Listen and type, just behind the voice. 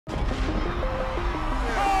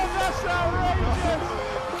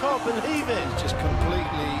can't believe it. He's just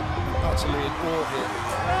completely, utterly in awe here.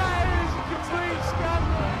 That is a complete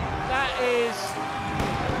scandal. That is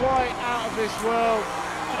quite out of this world.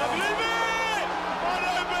 I don't believe it! I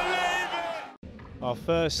don't believe it! Our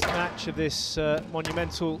first match of this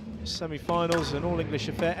monumental semi-finals, an all-English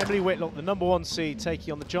affair. Emily Whitlock, the #1 seed,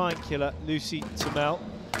 taking on the giant killer, Lucy Turmel.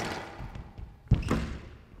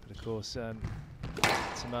 But of course,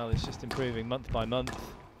 Turmel is just improving month by month.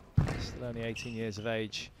 Still only 18 years of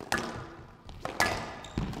age.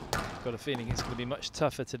 Got a feeling it's going to be much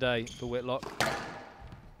tougher today for Whitlock.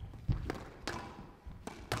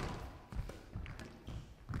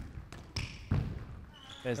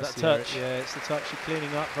 There's that touch. Yeah, it's the touch. She's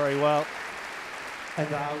cleaning up very well.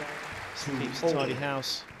 And out. Keeps a tidy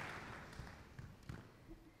house.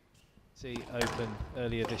 See, open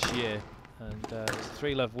earlier this year, and it's a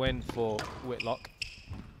 3-love win for Whitlock.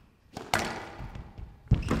 But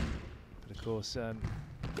of course,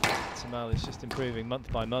 Turmel is just improving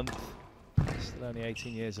month by month. Still only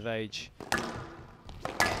 18 years of age.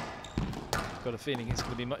 Got a feeling it's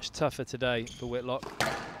going to be much tougher today for Whitlock.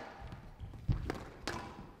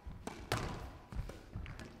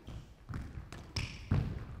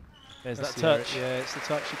 There's that touch. Yeah, it's the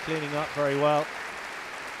touch. She's cleaning up very well.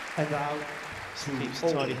 And out. Keeps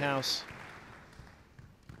a tidy house.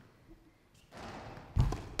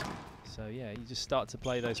 So yeah, you just start to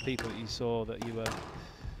play those people that you saw that you were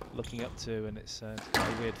looking up to, and it's a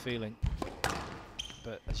very weird feeling.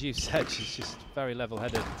 But as you said, she's just very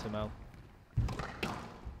level-headed, Turmel.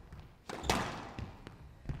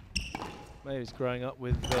 Maybe he's growing up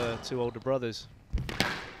with 2 older brothers.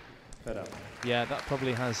 Yeah, that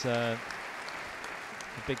probably has a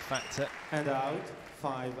big factor. And out,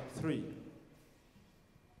 5-3.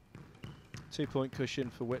 2-point cushion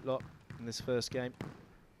for Whitlock in this first game.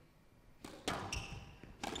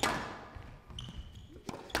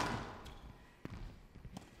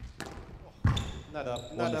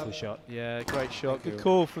 Wonderful shot. Yeah, great shot. Good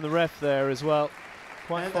call from the ref there as well.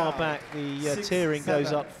 Quite far back. The tiering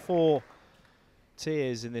goes up 4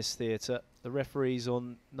 tiers in this theatre. The referee's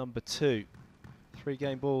on #2.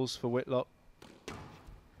 3-game balls for Whitlock.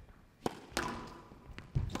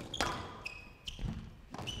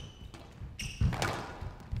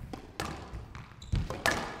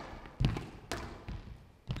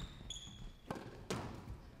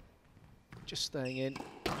 Just staying in.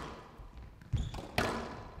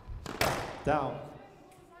 Down.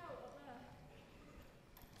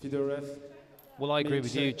 Did the ref? Well, I agree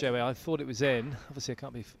with you, Joey. I thought it was in. Obviously, I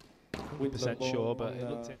can't be 100% sure, but it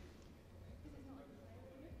looked in.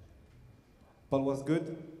 Ball was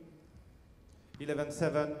good.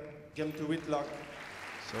 11-7. Game to Whitlock.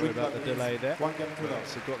 Sorry about the delay there. 1 game to love.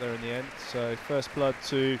 So got there in the end. So first blood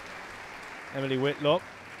to Emily Whitlock.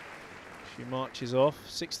 She marches off.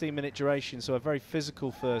 16-minute duration, so a very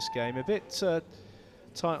physical first game. A bit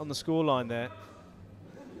tight on the scoreline there.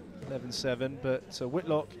 11-7, but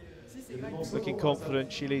Whitlock looking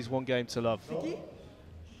confident. She leads 1 game to love.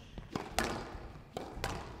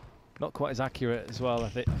 Not quite as accurate as well, I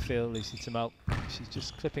feel, Lucy Turmel. She's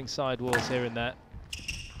just clipping sidewalls here and there.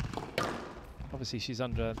 Obviously, she's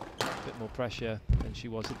under a bit more pressure than she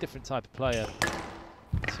was. A different type of player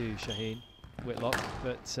to Shaheen Whitlock,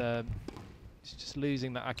 but she's just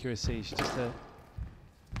losing that accuracy. She's just a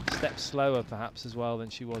step slower, perhaps, as well than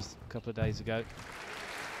she was a couple of days ago.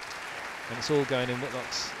 And it's all going in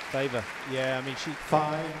Whitlock's favour. Yeah, I mean, she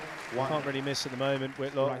 5-1. Can't really miss at the moment,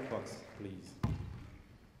 Whitlock. Right box, please.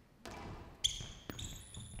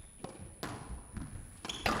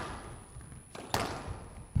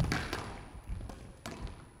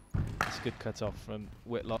 It's a good cut off from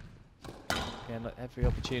Whitlock. Again, look, every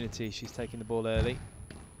opportunity she's taking the ball early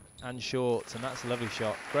and short, and that's a lovely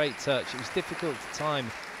shot. Great touch. It was difficult to time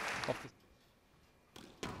off the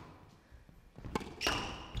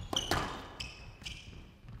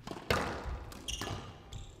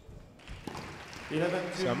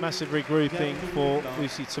 11-2. So a massive regrouping for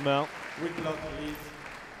Lucy Turmel. Whitlock leads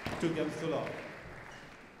 2 games to love.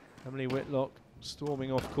 Emily Whitlock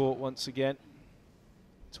storming off court once again.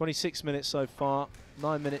 26 minutes so far,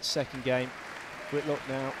 9 minutes second game. Whitlock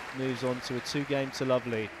now moves on to a 2-game to love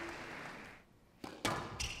lead.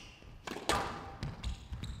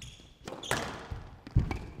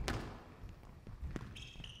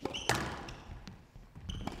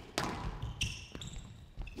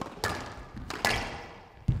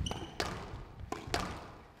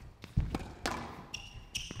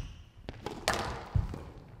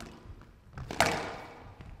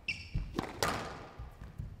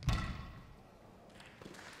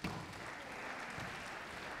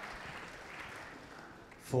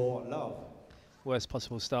 For love. Worst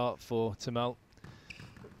possible start for Turmel.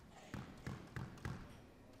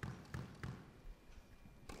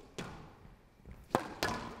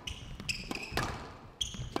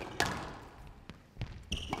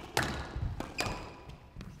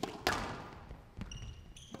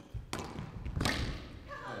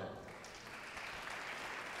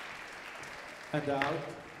 And out,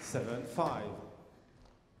 7-5.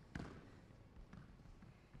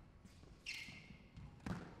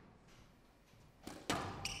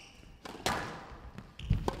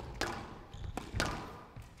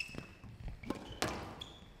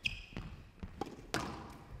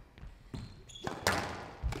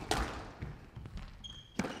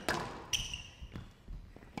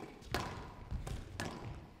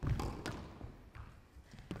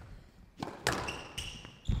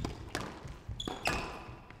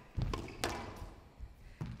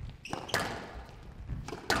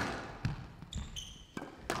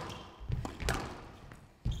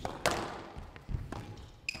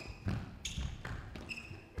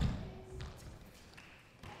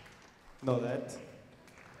 Know that.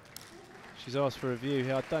 She's asked for a review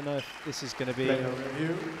here. I don't know if this is going to be... Player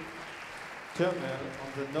review. Turmel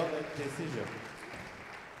on the Nele decision.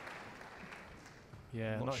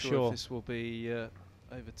 Yeah, Not not sure sure if this will be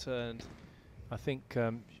overturned. I think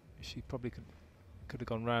she probably could have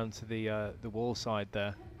gone round to the wall side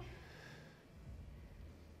there.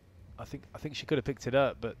 I think she could have picked it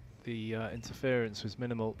up, but the interference was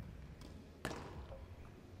minimal.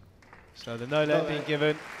 So the no let being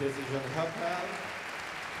given. Decision Turmel.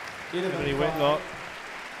 Emily Whitlock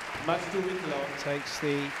Match to Whitlock. takes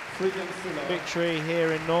the 3 games to love. victory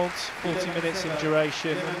here in Nantes. 40 minutes in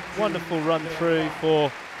duration. Wonderful run through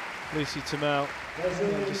for Lucy Turmel.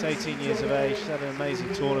 Just 18 years of age. She's had an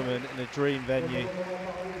amazing tournament in a dream venue.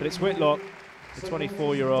 But it's Whitlock, the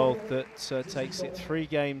 24-year-old, that takes it 3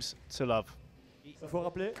 games to love.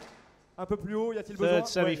 Third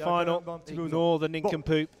semi-final. Ignore the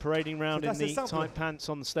nincompoop parading round in the tight pants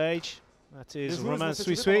on the stage. That is Romain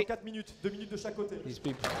Suisui. He's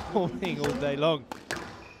been performing all day long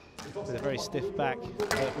with a very stiff back.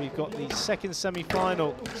 But we've got the second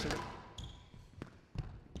semi-final.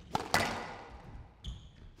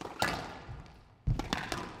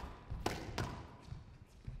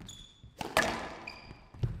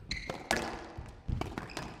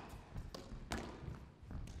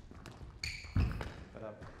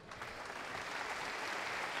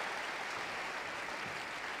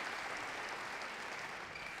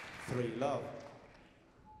 Three love.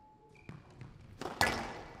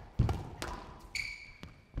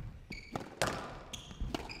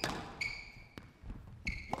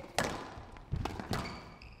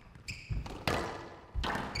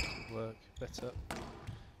 Work better.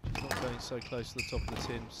 She's not going so close to the top of the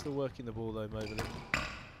tin. Still working the ball though, Moverley.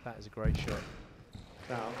 That is a great shot.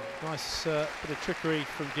 Down. Nice bit of trickery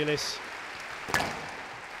from Gilis.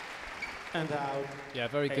 And out. Yeah,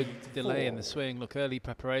 very good delay in the swing. Look, early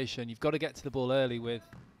preparation. You've got to get to the ball early with.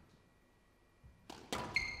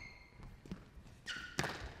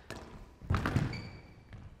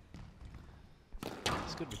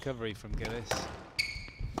 It's good recovery from Gilis.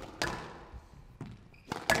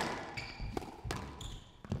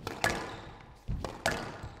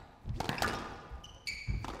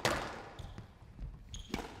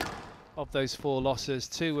 Of those 4 losses,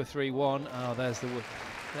 2 were 3-1. Oh, there's the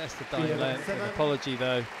dying length. An apology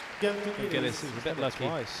though. Gilis was a bit lucky.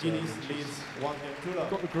 Gilis leads 1 game to love.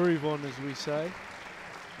 Got the groove on, as we say.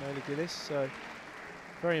 Nele Gilis. So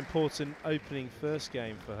very important opening first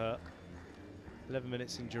game for her. 11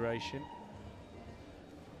 minutes in duration.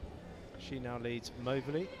 She now leads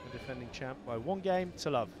Moverley, the defending champ, by 1 game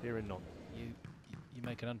to love here in Nantes. You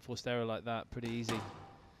make an unforced error like that pretty easy.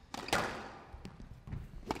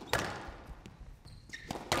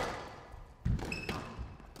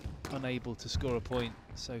 Unable to score a point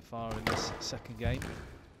so far in this second game.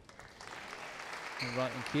 And right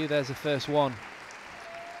in cue, there's the first one.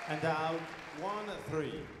 And out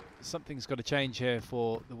 1-3. Something's got to change here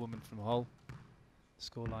for the woman from Hull.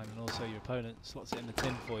 Scoreline and also your opponent slots it in the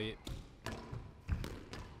tin for you.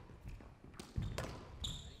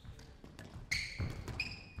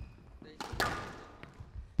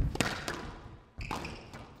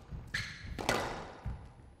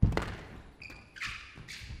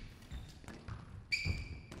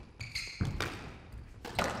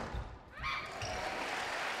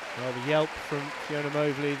 Well, the yelp from Fiona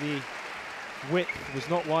Moverley, the width was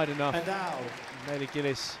not wide enough. And out. Nele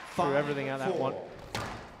Gilis threw everything at that one.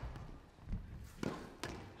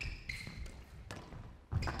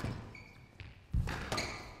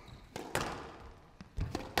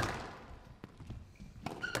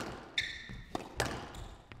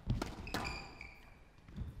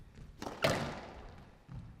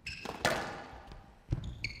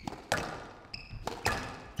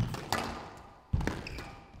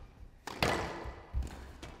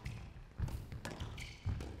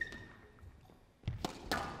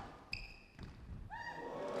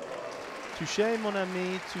 Touché, mon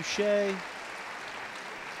ami, touché.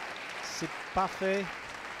 C'est parfait.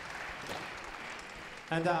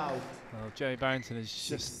 And out. Well, Joey Barrington has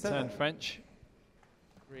just turned French.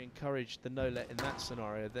 Re-encourage the Nele in that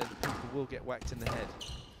scenario, then people will get whacked in the head.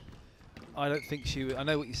 I don't think she would. I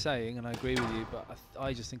know what you're saying, and I agree with you, but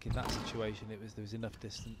I just think in that situation there was enough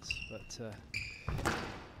distance. But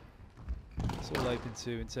it's all open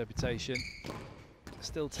to interpretation.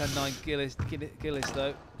 Still 10-9 Gilis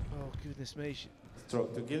though. Oh, goodness me.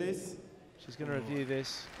 Stroke to Gilis. She's going to review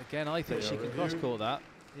this. Again, I think she can cross-court that.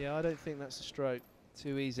 Yeah, I don't think that's a stroke.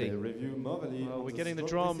 Too easy. They review Moverley. Well, we're getting the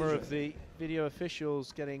drama of the video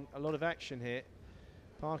officials getting a lot of action here.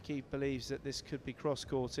 Parky believes that this could be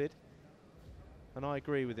cross-courted, and I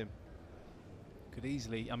agree with him. Could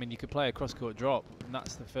easily. I mean, you could play a cross-court drop, and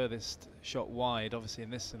that's the furthest shot wide, obviously, in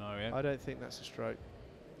this scenario. I don't think that's a stroke.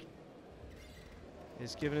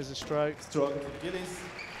 It's given as a stroke. Stroke to Gilis.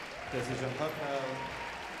 Decision Turmel.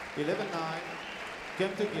 11-9.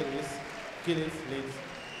 Game to Gilis. Gilis leads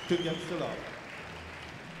 2 games to love.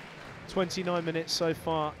 29 minutes so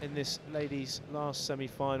far in this ladies' last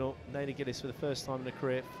semi-final. Nele Gilis, for the first time in her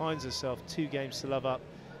career, finds herself 2 games to love up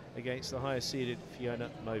against the higher seeded Fiona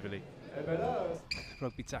Moverley.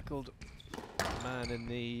 Rugby tackled. Man in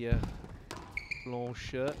the blanc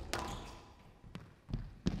shirt.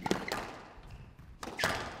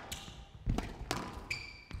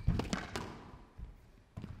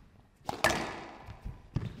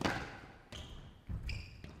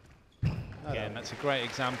 Again, that's a great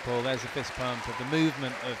example. There's a fist pump of the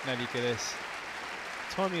movement of Nele Gilis.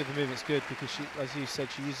 Timing of the movement's good because she, as you said,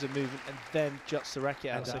 she uses the movement and then juts the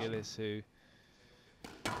racket out. Gilis, who,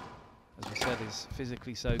 as we said, is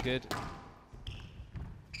physically so good.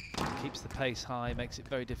 Keeps the pace high, makes it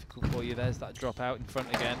very difficult for you. There's that drop out in front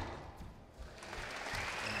again.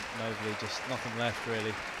 And Moverley, just nothing left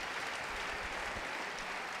really.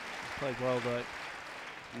 Played well though.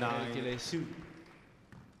 9-2.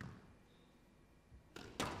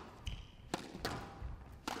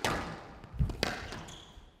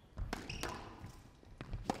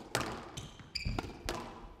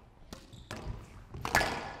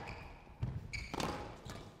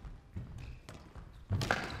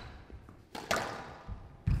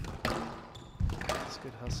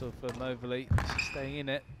 Good hustle for Moverley. She's staying in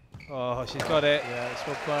it. Oh, she's got it. Yeah, it's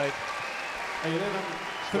well played. 11-3.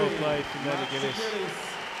 Well played from Nele Gilis.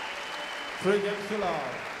 3 games to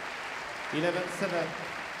love. 11-7.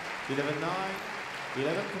 11-9.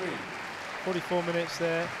 11-3. 44 minutes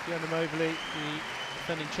there. Fiona Moverley, the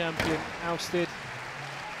defending champion, ousted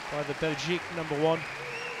by the Belgique #1.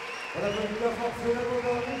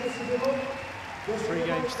 3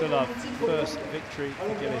 games to love. First victory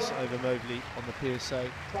for Gilis over Moverley on the PSA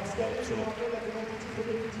Tour.